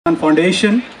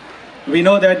Foundation. We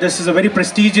know that this is a very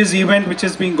prestigious event which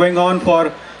has been going on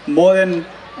for more than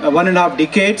 1.5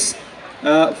 decades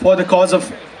for the cause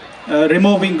of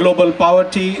removing global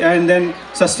poverty and then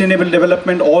sustainable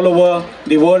development all over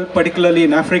the world, particularly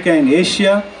in Africa and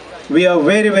Asia. We are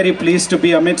very, very pleased to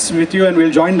be amidst with you, and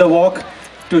we'll join the walk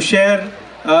to share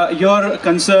your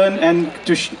concern and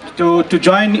to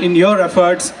join in your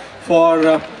efforts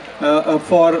for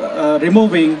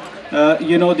removing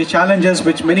the challenges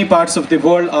which many parts of the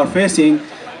world are facing.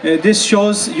 This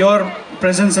shows your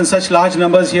presence in such large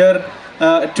numbers here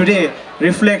today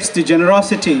reflects the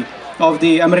generosity of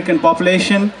the American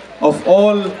population, of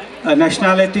all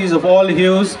nationalities, of all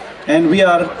hues, and we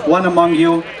are one among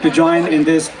you to join in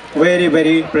this very,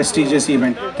 very prestigious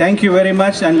event. Thank you very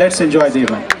much, and let's enjoy the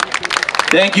event.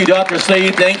 Thank you, Dr.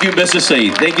 Saeed. Thank you, Mr.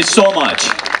 Saeed. Thank you so much.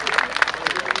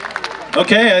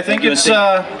 Okay, I think it's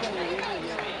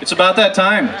about that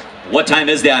time. What time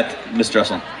is that, Mr.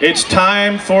 Russell? It's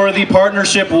time for the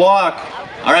partnership walk.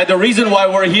 All right, the reason why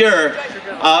we're here,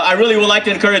 I really would like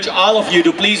to encourage all of you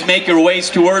to please make your ways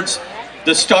towards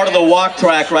the start of the walk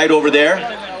track right over there.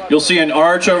 You'll see an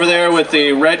arch over there with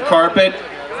the red carpet.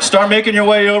 Start making your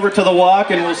way over to the walk,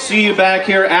 and we'll see you back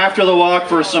here after the walk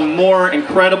for some more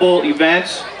incredible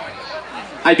events.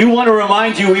 I do want to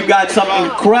remind you we've got some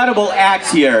incredible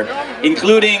acts here,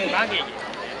 including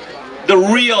the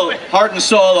real heart and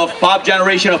soul of pop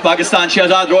generation of Pakistan.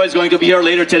 Shahzad Roy is going to be here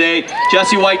later today.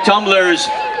 Jesse White Tumblers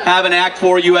have an act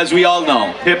for you, as we all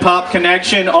know. Hip Hop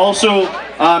Connection. Also,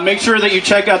 make sure that you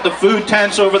check out the food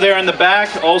tents over there in the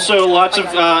back. Also, lots of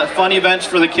fun events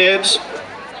for the kids.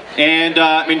 And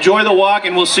enjoy the walk,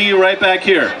 and we'll see you right back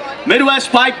here.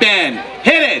 Midwest Pipe Band,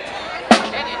 hit it!